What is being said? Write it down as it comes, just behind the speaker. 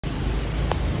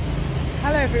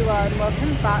Hello everyone,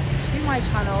 welcome back to my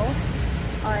channel.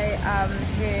 I am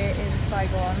here in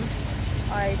Saigon.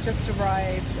 I just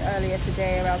arrived earlier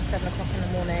today around 7 o'clock in the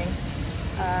morning.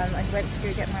 I went to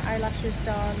go get my eyelashes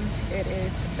done. It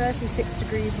is 36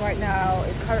 degrees right now.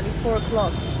 It's currently 4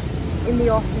 o'clock in the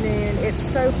afternoon. It's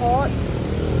so hot,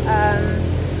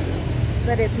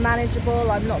 but it's manageable.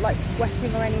 I'm not like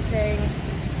sweating or anything.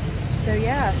 So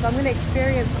yeah, so I'm going to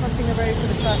experience crossing the road for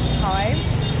the first time.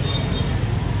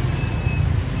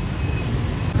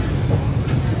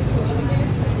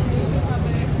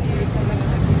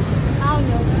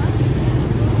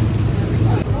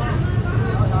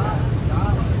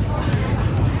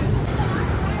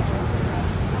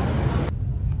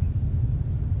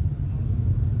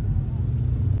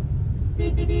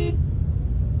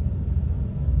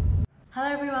 Hello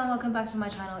everyone, welcome back to my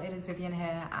channel. It is Vivian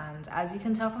here, and as you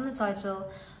can tell from the title,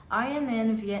 I am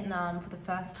in Vietnam for the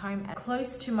first time,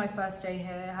 close to my first day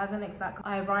here.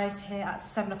 I arrived here at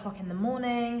 7 o'clock in the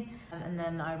morning, and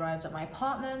then I arrived at my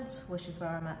apartment, which is where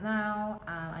I'm at now,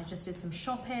 and I just did some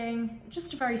shopping,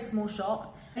 just a very small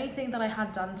shop. The only thing that I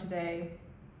had done today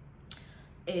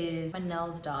is my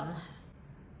nails done,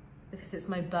 because it's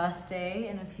my birthday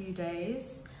in a few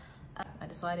days. I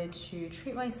decided to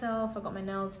treat myself. I got my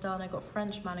nails done. I got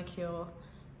French manicure,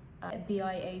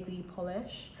 BIAB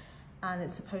polish, and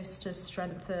it's supposed to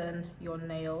strengthen your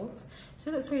nails.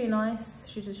 So it looks really nice.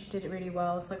 She did it really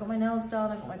well. So I got my nails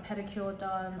done. I got my pedicure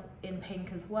done in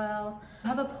pink as well. I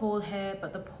have a pool here,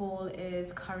 but the pool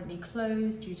is currently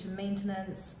closed due to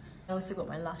maintenance. I also got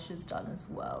my lashes done as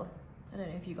well. I don't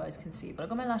know if you guys can see, but I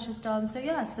got my lashes done. So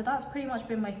yeah, so that's pretty much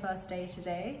been my first day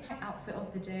today. Outfit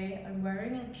of the day, I'm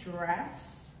wearing a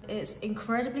dress. It's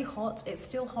incredibly hot. It's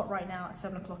still hot right now at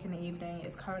 7 o'clock in the evening.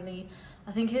 It's currently,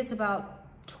 I think it's about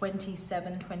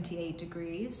 27, 28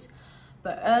 degrees.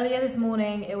 But earlier this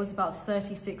morning, it was about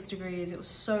 36 degrees. It was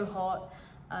so hot,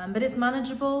 but it's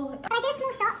manageable. I did a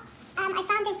small shop. I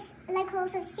found this local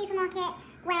sort of supermarket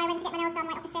where I went to get my nails done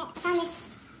right opposite. I found this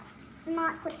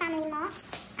mart called Family Mart.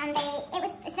 And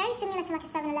it's very similar to like a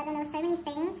 7-Eleven. There were so many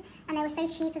things, and they were so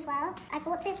cheap as well. I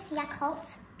bought this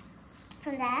Yakult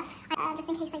from there, just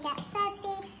in case I get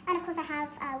thirsty. And of course I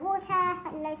have water,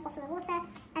 like loads of bottles of water.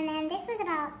 And then this was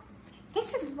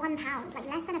 £1, like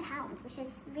less than a pound, which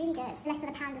is really good. Less than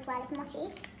a pound as well, it's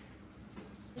mochi.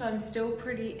 So I'm still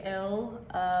pretty ill.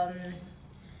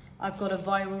 I've got a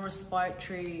viral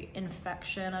respiratory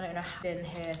infection. I don't know how I've been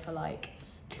here for like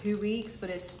 2 weeks, but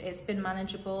it's been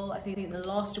manageable. I think the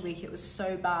last week it was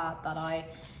so bad that I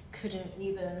couldn't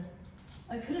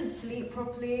sleep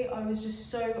properly. I was just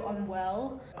so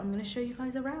unwell. I'm gonna show you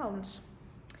guys around.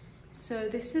 So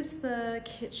this is the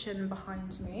kitchen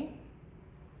behind me.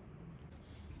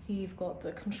 You've got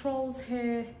the controls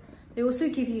here. They also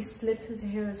give you slippers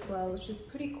here as well, which is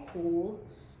pretty cool.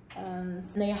 And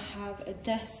they have a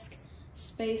desk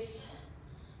space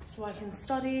so I can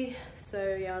study.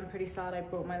 So yeah, I'm pretty sad I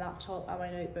brought my laptop and my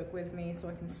notebook with me so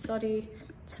I can study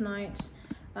tonight.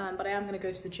 But I am gonna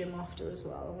go to the gym after as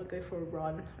well. I wanna go for a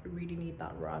run. I really need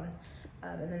that run.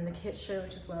 And then the kitchen,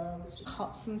 which is where I was just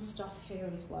cups and stuff here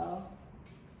as well.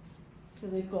 So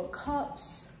they've got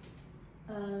cups,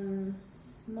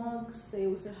 mugs. They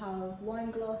also have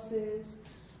wine glasses.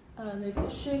 They've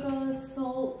got sugar,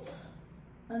 salt,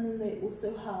 and then they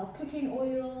also have cooking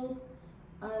oil.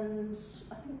 And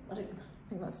I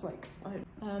think that's like,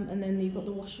 and then you've got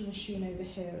the washing machine over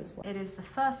here as well. It is the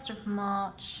 1st of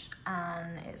March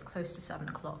and it's close to 7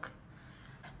 o'clock.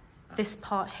 This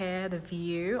part here, the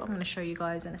view, I'm going to show you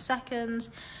guys in a second.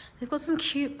 They've got some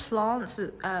cute plants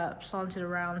planted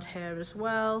around here as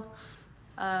well.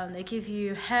 They give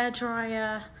you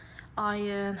hairdryer,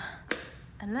 iron,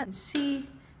 and let's see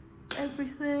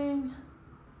everything.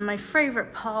 My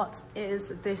favorite part is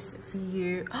this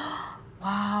view.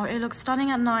 Wow, it looks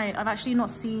stunning at night. I've actually not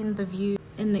seen the view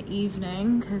in the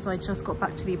evening because I just got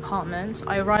back to the apartment.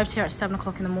 I arrived here at 7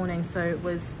 o'clock in the morning, so it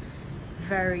was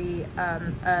very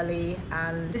early.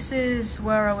 And this is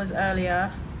where I was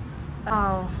earlier.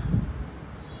 Wow,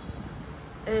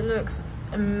 it looks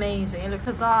amazing. It looks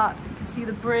like that. You can see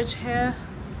the bridge here.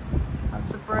 That's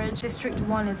the bridge. District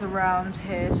 1 is around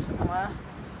here somewhere.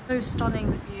 So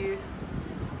stunning, the view.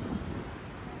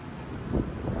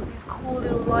 These cool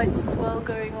little lights as well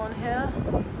going on here.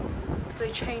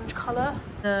 They change color.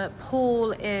 The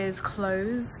pool is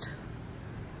closed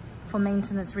for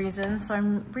maintenance reasons, so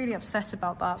I'm really upset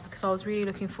about that because I was really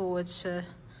looking forward to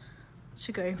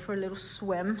going for a little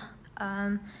swim.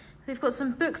 They've got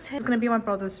some books here. It's going to be my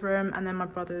brother's room and then my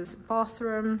brother's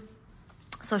bathroom.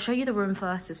 So I'll show you the room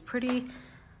first. It's pretty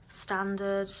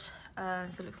standard. So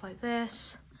it looks like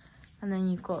this, and then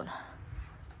you've got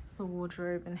the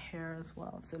wardrobe in here as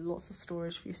well. So lots of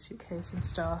storage for your suitcase and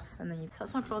stuff. And then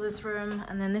that's my brother's room.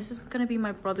 And then this is going to be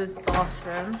my brother's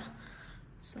bathroom.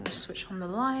 So I'm going to switch on the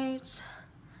light.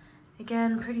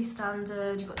 Again, pretty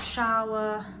standard. You've got the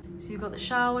shower. So you've got the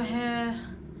shower here.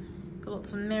 Got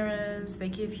lots of mirrors. They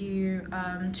give you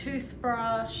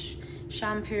toothbrush,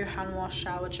 shampoo, hand wash,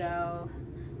 shower gel,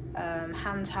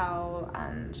 hand towel,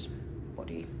 and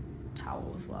body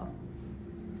towel as well.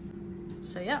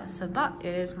 So yeah, so that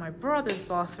is my brother's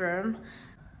bathroom.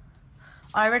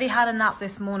 I already had a nap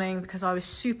this morning because I was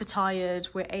super tired.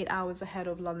 We're 8 hours ahead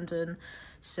of London.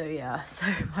 So yeah, so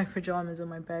my pajamas on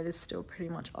my bed is still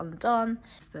pretty much undone.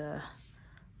 It's the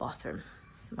bathroom.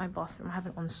 So my bathroom, I have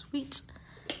an ensuite.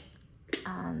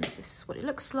 And this is what it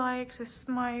looks like. This is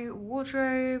my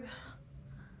wardrobe,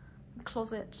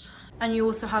 closet. And you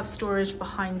also have storage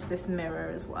behind this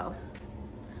mirror as well.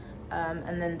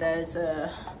 And then there's a...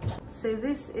 So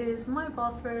this is my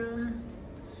bathroom,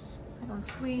 my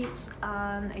ensuite,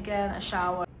 and again, a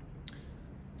shower.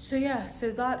 So yeah,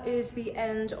 so that is the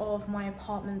end of my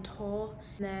apartment tour.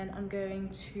 And then I'm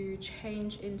going to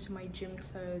change into my gym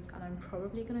clothes and I'm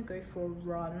probably gonna go for a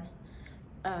run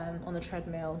on the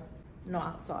treadmill, not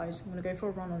outside. I'm gonna go for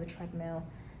a run on the treadmill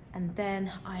and then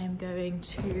I am going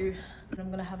to, I'm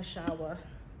gonna have a shower.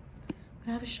 I'm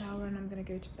gonna have a shower and I'm gonna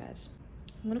go to bed.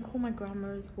 I'm gonna call my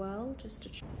grandma as well, just to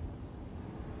check.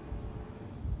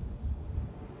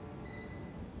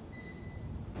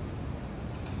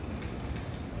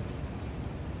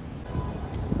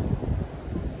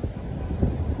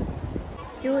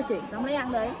 Chưa chuyện xong lấy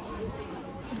ăn đi.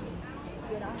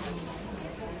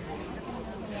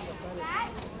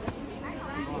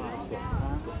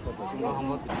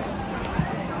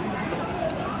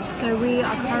 So we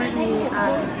are currently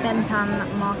at Bentham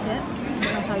Market,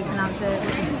 that's how you pronounce it.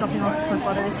 We're just stopping off because my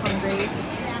brother is hungry.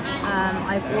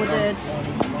 I've ordered,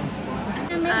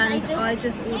 and I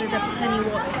just ordered a penny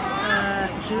watt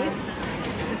juice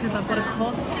because I've got a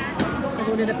cough. So I've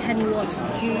ordered a penny watt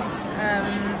juice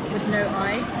with no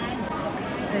ice.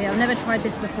 So yeah, I've never tried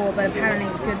this before, but apparently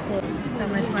it's good for it. So I'm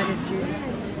going to try this juice.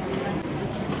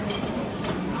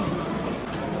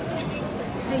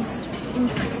 Tastes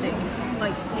interesting.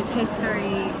 Like, it tastes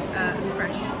very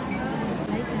fresh.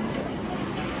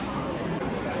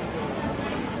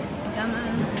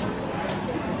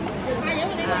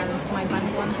 And my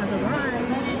band one has arrived.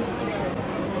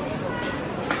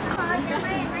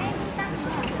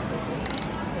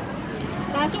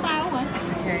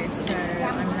 Okay, so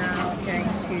I'm now going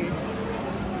to...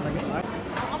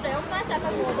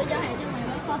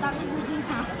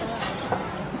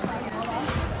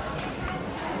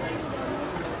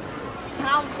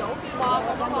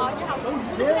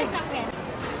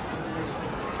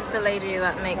 This is the lady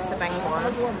that makes the bang one.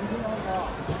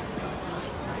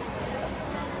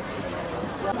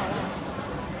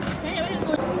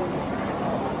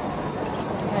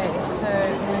 Okay, so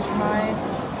I'm gonna try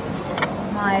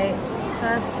my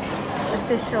first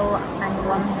official bang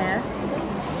one here.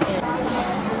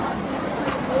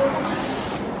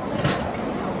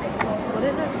 This is what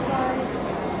it looks like.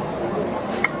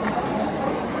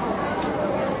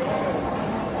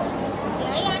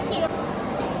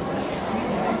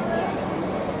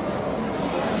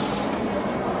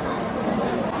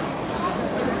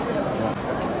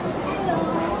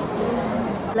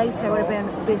 Later would have been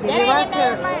busy. We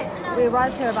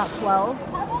arrived here about 12.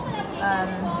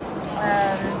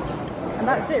 And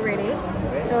that's it really.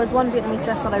 There was one Vietnamese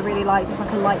dress that I really liked. It's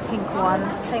like a light pink one,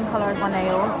 same colour as my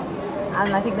nails.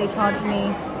 And I think they charged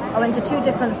me, I went to 2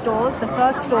 different stores. The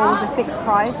first store was a fixed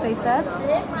price, they said.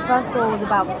 The first store was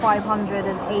about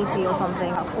 580 or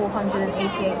something, about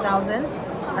 488,000.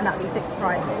 And that's a fixed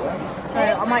price. So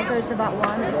I might go to that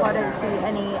one if I don't see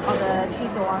any other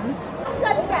cheaper ones.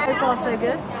 So far so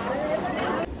good.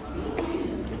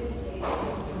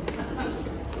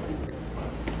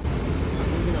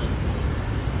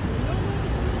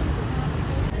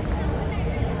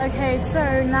 Okay,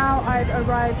 so now I've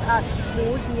arrived at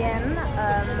Bua Dien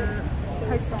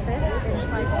post office in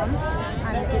Saigon,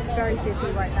 and it's very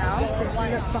busy right now. So if you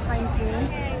look behind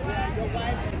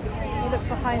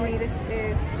me, this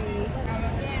is the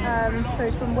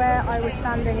so from where I was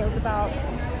standing, it's about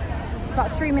a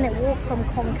 3-minute walk from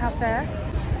Com Cafe.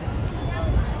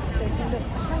 So if you look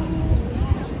behind me.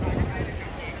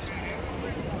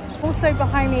 Also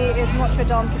behind me is Notre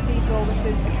Dame Cathedral, which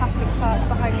is the Catholic church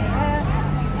behind me here.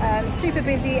 Super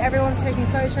busy, everyone's taking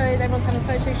photos, everyone's having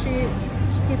photo shoots,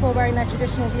 people are wearing their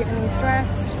traditional Vietnamese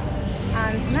dress.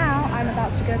 And now I'm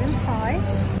about to go inside.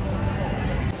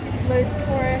 Loads of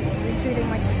tourists, including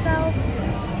myself.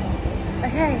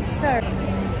 Okay, so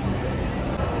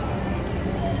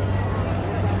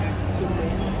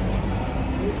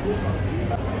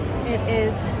It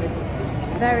is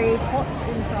very hot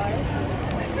inside.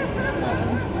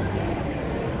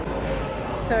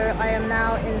 So I am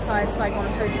now inside Saigon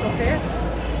Post Office.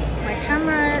 My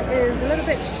camera is a little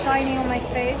bit shiny on my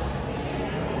face,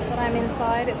 but I'm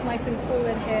inside. It's nice and cool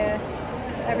in here.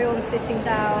 Everyone's sitting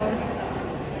down.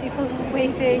 People are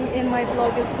waving in my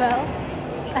vlog as well.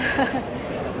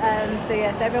 So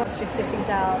yes, everyone's just sitting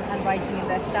down and writing in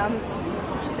their stamps.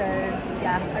 So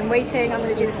yeah, I'm waiting. I'm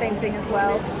going to do the same thing as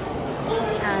well.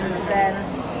 And then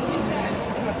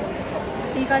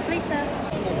see you guys later.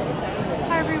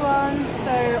 Hi everyone.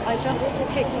 So I just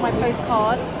picked my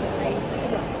postcard.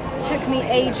 It took me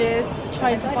ages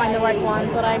trying to find the right one,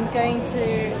 but I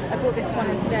bought this one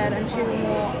instead and 2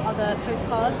 more other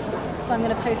postcards. So I'm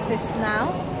going to post this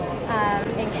now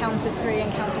in counter 3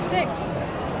 and counter 6,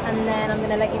 and then I'm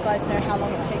going to let you guys know how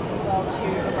long it takes as well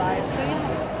to arrive. So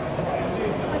yeah,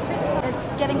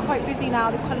 it's getting quite busy now.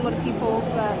 There's quite a lot of people,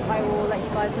 but I will let you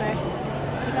guys know.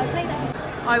 See you guys later.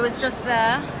 I was just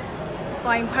there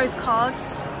buying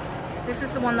postcards. This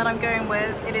is the one that I'm going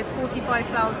with. It is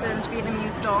 45,000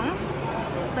 Vietnamese dong.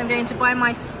 So I'm going to buy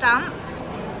my stamp.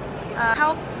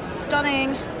 How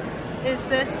stunning is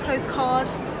this postcard?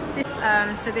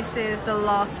 So this is the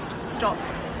last stop.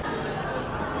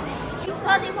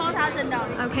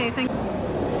 $34,000. Okay, thank you.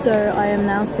 So I am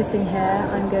now sitting here.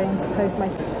 I'm going to post my,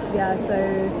 so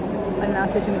I'm now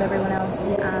sitting with everyone else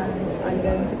and I'm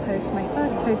going to post my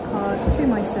first postcard to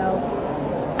myself.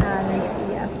 And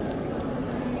yeah,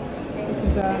 this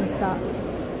is where I'm sat.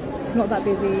 It's not that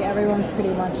busy. Everyone's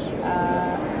pretty much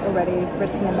already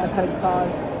written in their postcard.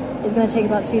 It's going to take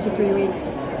about 2 to 3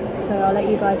 weeks. So I'll let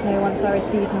you guys know once I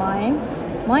receive mine.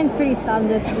 Mine's pretty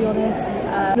standard, to be honest.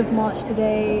 End of March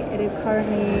today. It is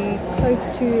currently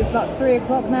it's about 3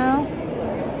 o'clock now.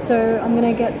 So I'm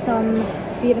gonna get some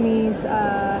Vietnamese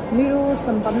noodles,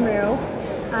 some banh reo,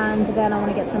 and then I want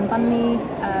to get some banh mi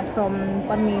from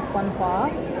Banh Mi Quan Hoa.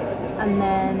 And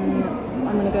then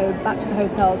I'm gonna go back to the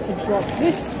hotel to drop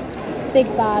this big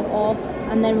bag off.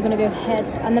 And then we're going to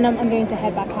and then I'm going to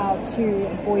head back out to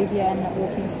Boi Vien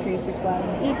Walking Street as well in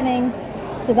the evening.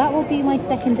 So that will be my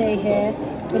second day here,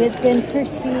 but it's been pretty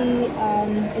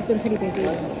busy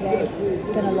today. It's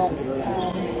been a lot.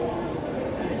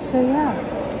 So yeah,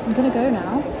 I'm going to go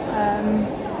now.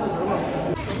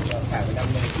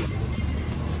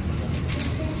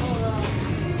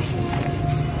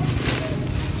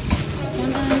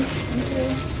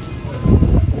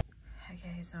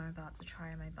 So I'm about to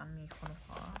try my Banh Mi Quan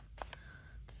Hoa.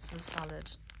 This is a salad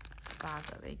bag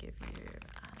that they give you,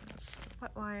 and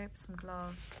wet wipes, some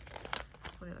gloves.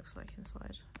 That's what it looks like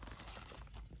inside.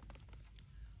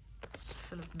 It's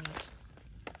full of meat.